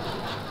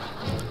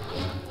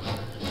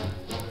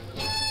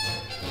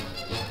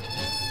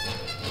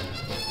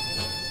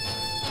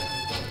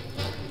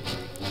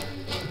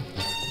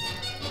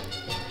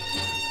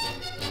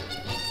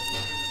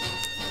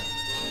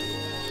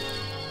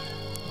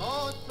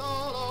 Oh,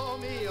 solo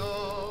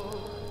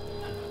mio,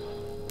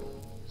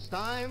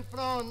 sta in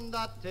fronte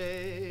a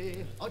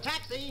te. Oh,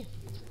 taxi!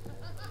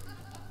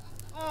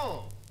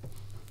 Oh,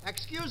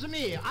 excuse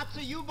me, that's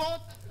a U-boat?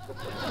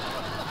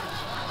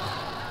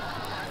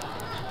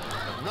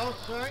 No,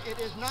 sir, it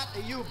is not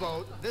a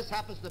U-boat. This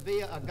happens to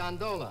be a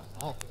gondola.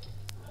 Oh.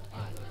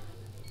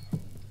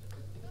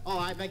 Oh,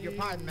 I beg your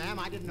pardon, ma'am.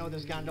 I didn't know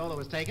this gondola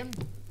was taken.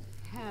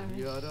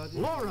 Paris.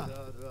 Laura!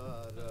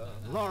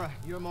 Laura,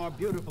 you're more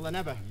beautiful than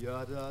ever.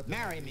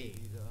 Marry me.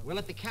 We'll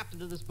let the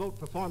captain of this boat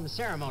perform the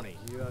ceremony.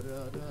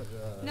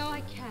 No,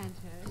 I can't,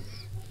 Harris.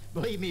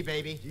 Believe me,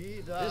 baby,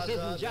 this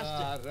isn't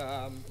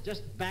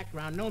just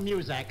background, no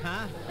music,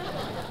 huh?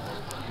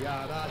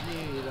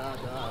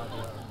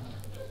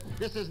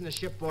 This isn't a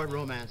shipboard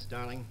romance,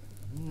 darling.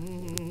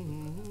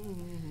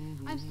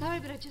 I'm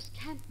sorry, but I just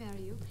can't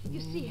marry you. You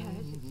see,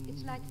 Harris,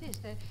 it's like this.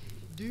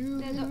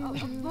 There's a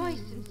voice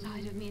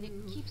inside of me, and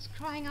it keeps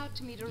crying out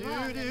to me to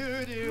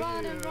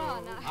run and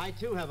run. I,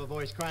 too, have a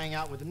voice crying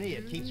out with me.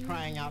 It keeps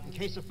crying out, in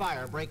case of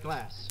fire, break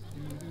glass.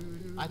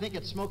 I think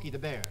it's Smokey the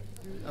Bear.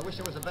 I wish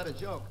there was a better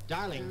joke.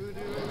 Darling,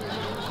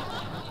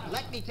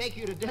 let me take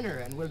you to dinner,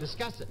 and we'll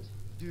discuss it.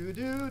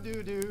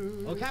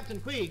 Oh, Captain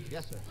Queeg.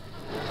 Yes, sir.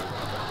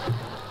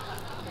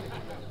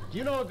 Do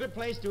you know a good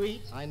place to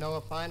eat? I know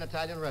a fine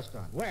Italian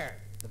restaurant. Where?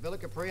 The Villa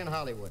Capri in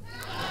Hollywood.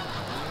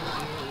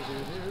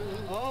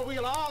 Oh,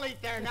 we'll all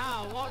eat there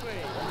now, won't we?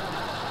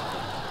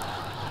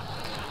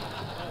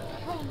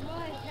 Oh,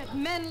 why can't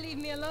men leave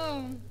me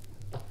alone?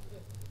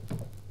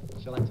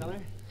 Shall I tell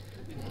her?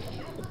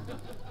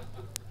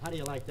 How do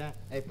you like that?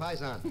 Hey,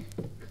 Paisan,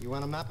 you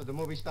want a map of the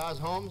movie stars'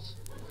 homes?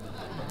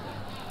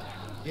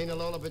 Gina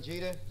Lola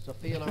Brigida,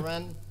 Sophia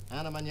Loren,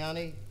 Anna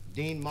Magnani,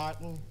 Dean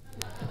Martin,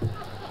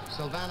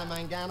 Sylvana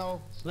Mangano.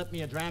 Slip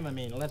me a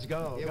Dramamine. Let's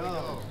go. Here we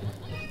go.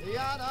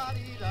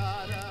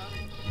 Yada-dee-da-da.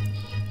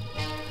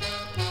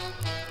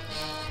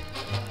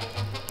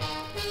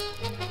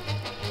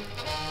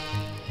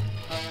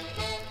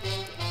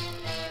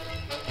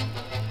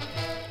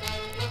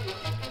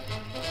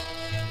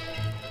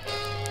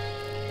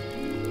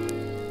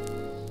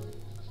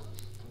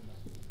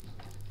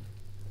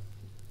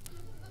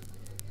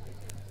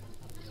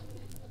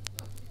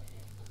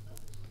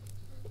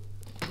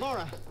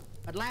 Laura,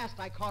 at last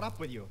I caught up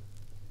with you.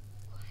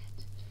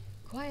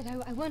 Quiet.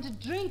 I want to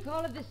drink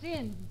all of this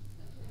in.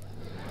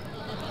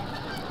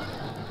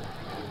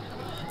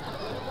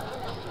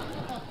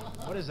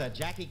 What is that,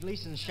 Jackie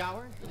Gleason's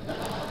shower?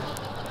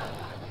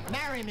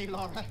 Marry me,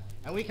 Laura,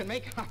 and we can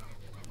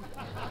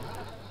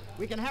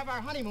have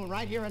our honeymoon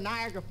right here in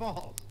Niagara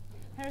Falls.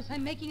 Harris,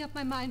 I'm making up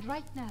my mind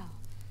right now.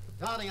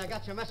 Darling, I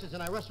got your message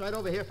and I rushed right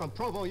over here from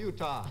Provo,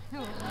 Utah.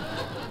 Oh,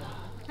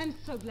 I'm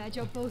so glad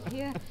you're both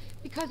here,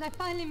 because I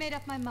finally made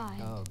up my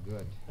mind. Oh,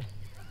 good.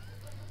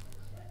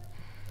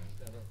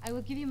 I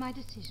will give you my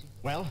decision.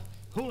 Well,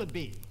 who'll it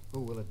be? Who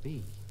will it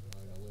be?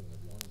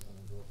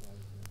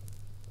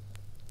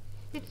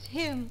 It's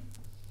him.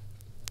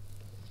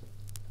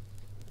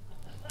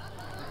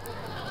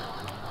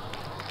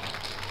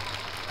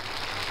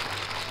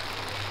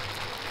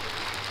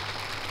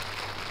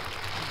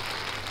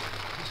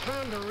 She's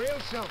found her real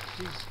self.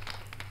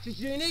 She's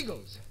Jane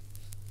Eagles.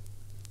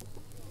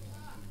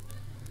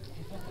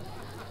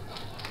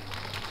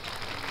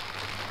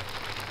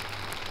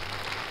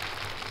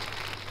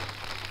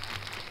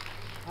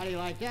 How do you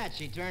like that?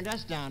 She turned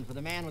us down for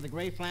the man with the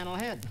gray flannel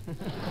head.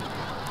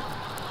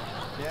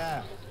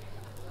 Yeah.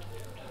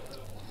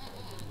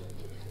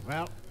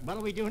 Well,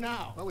 what'll we do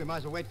now? Well, we might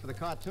as well wait for the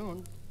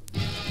cartoon.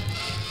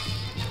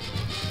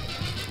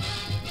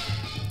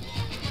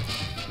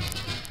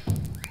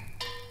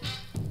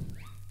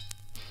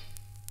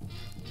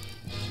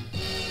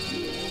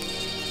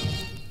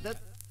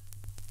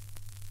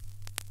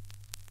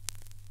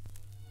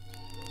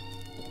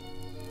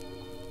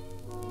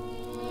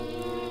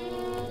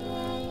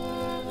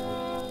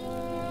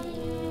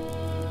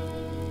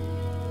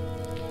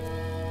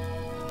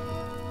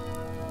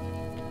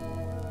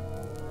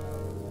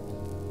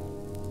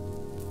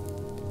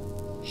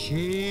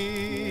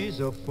 She's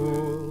a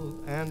fool,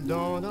 and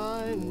don't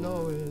I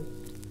know it?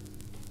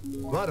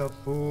 But a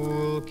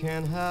fool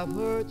can have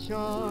her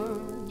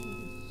charms.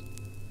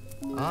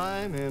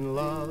 I'm in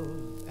love,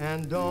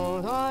 and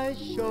don't I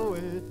show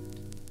it?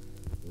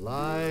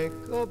 Like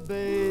a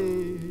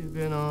babe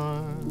in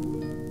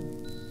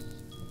arms.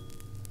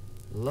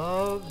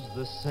 Love's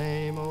the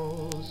same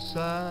old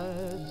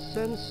sad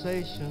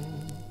sensation.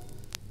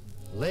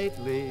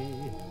 Lately,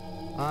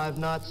 I've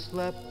not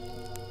slept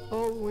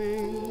a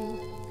wink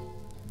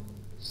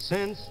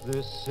since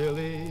this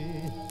silly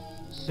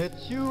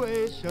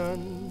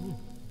situation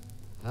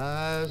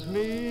has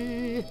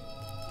me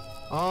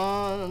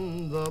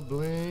on the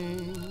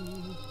blink.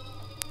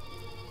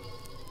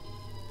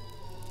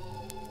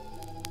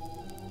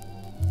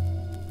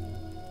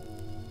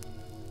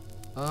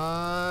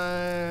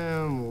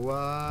 I'm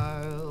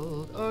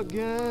wild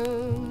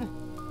again,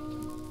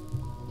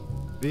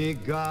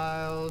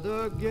 beguiled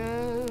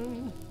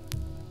again,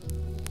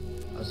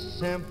 a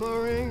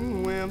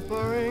simpering,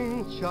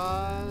 whimpering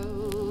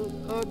child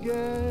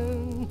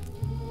again,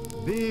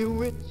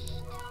 bewitched,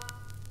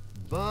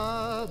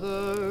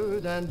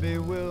 bothered, and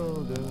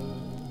bewildered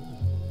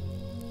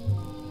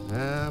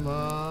am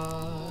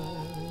I.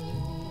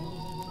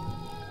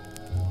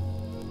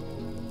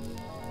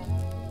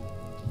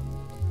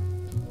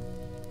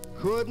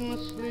 Couldn't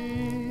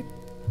sleep,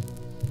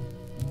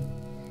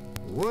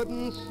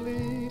 wouldn't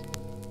sleep.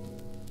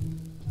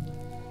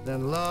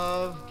 Then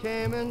love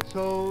came and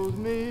told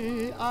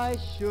me I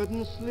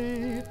shouldn't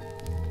sleep.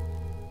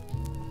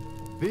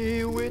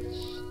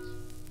 Bewitched,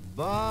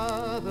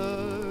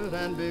 bothered,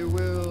 and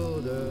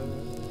bewildered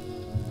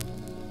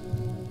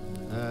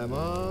am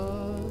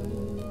I.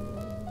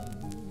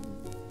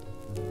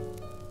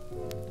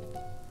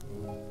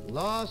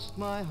 Lost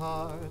my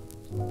heart,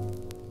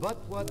 but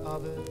what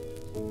of it?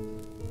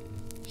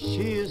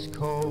 She is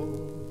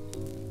cold,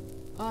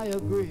 I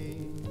agree.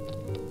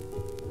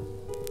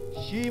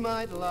 She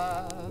might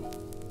laugh,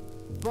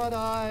 but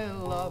I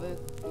love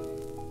it.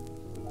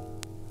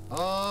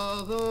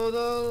 Although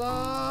the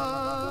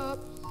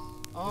laugh's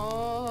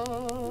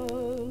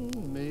on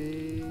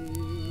me.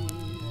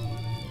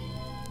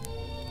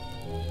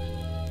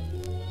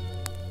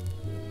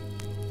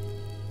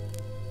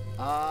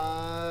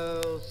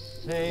 I'll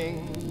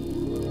sing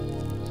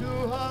to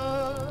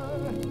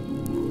her,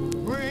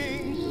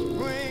 bring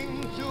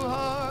spring to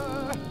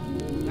her,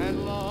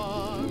 and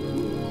long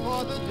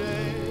for the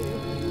day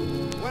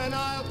when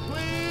I'll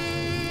cling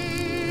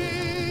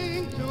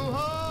to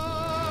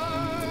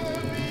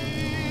her,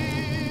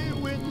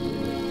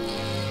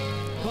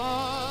 bewitched,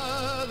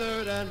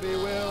 bothered, and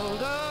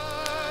bewildered.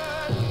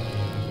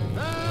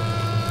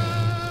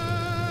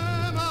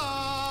 Am I?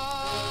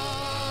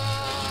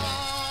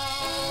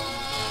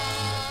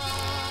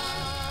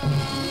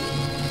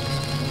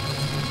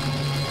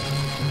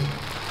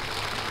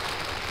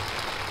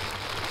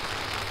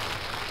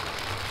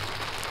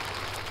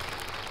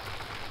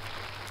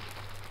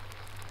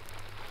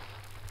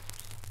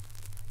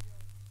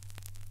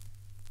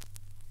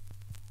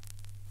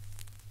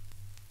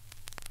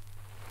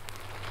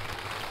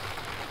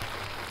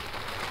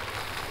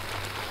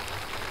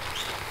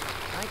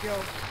 Thank you.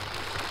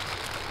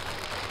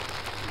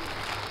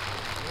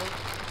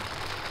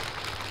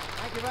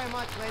 Thank you very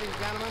much, ladies and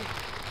gentlemen.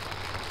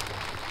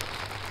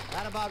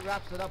 That about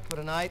wraps it up for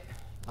tonight.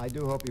 I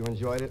do hope you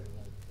enjoyed it.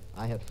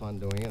 I had fun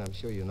doing it. I'm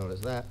sure you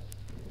noticed that.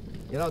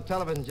 You know,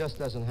 television just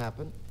doesn't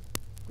happen.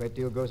 A great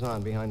deal goes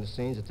on behind the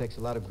scenes. It takes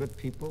a lot of good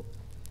people,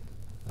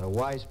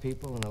 wise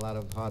people, and a lot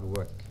of hard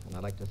work. And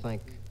I'd like to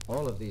thank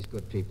all of these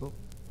good people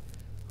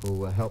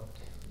who helped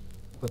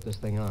put this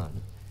thing on.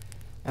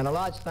 And a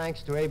large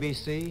thanks to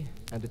ABC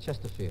and to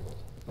Chesterfield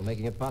for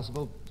making it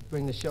possible to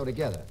bring the show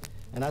together.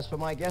 And as for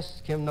my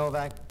guests, Kim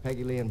Novak,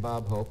 Peggy Lee, and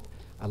Bob Hope,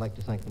 I'd like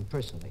to thank them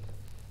personally.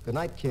 Good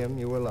night, Kim.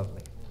 You were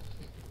lovely.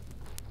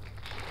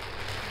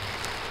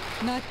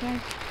 Good night,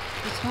 Frank.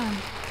 It's fun.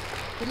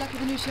 Good luck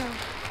with the new show.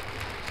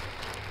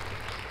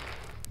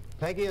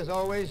 Peggy, as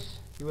always,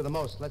 you were the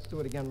most. Let's do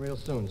it again real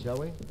soon, shall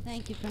we?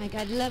 Thank you, Frank.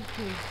 I'd love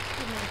to. Good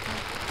night,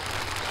 Frank.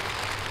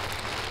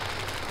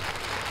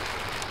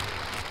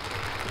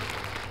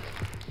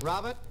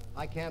 Robert,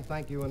 I can't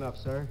thank you enough,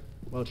 sir.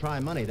 Well,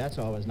 try money. That's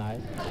always nice.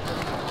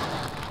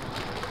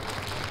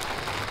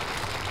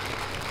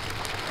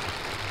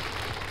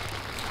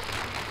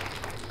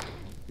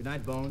 Good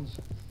night, Bones.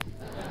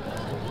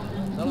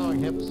 So long,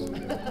 Hips.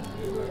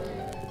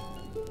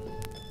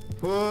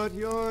 Put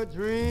your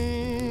dreams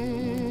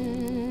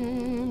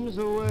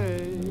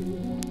away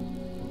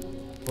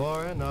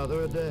for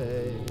another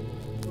day,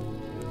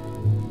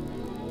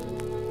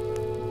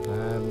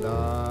 and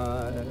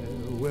I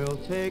will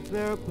take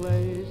their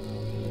place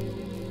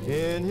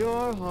in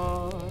your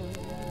heart,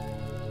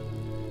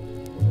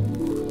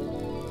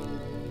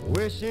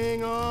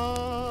 wishing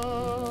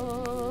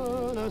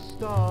on a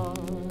star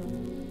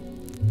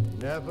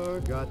never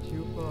got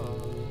you far.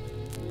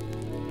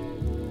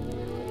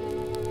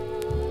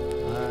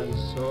 And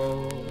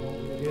so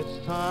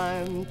it's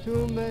time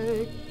to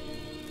make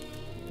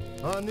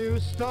a new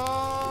start.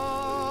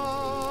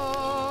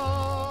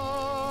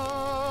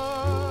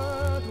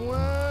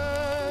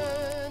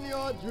 When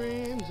your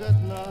dreams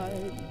at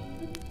night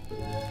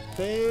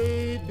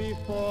fade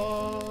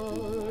before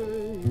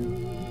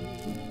you,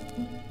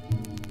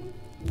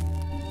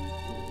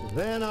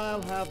 then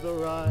I'll have the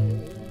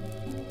right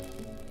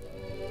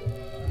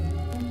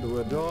to to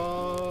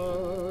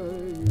adore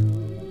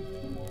you.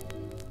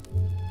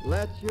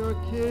 Let your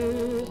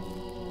kiss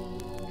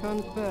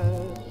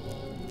confess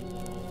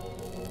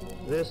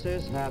this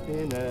is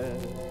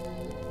happiness,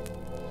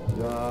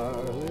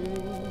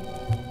 darling,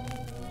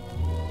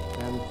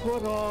 and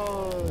put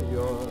all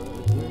your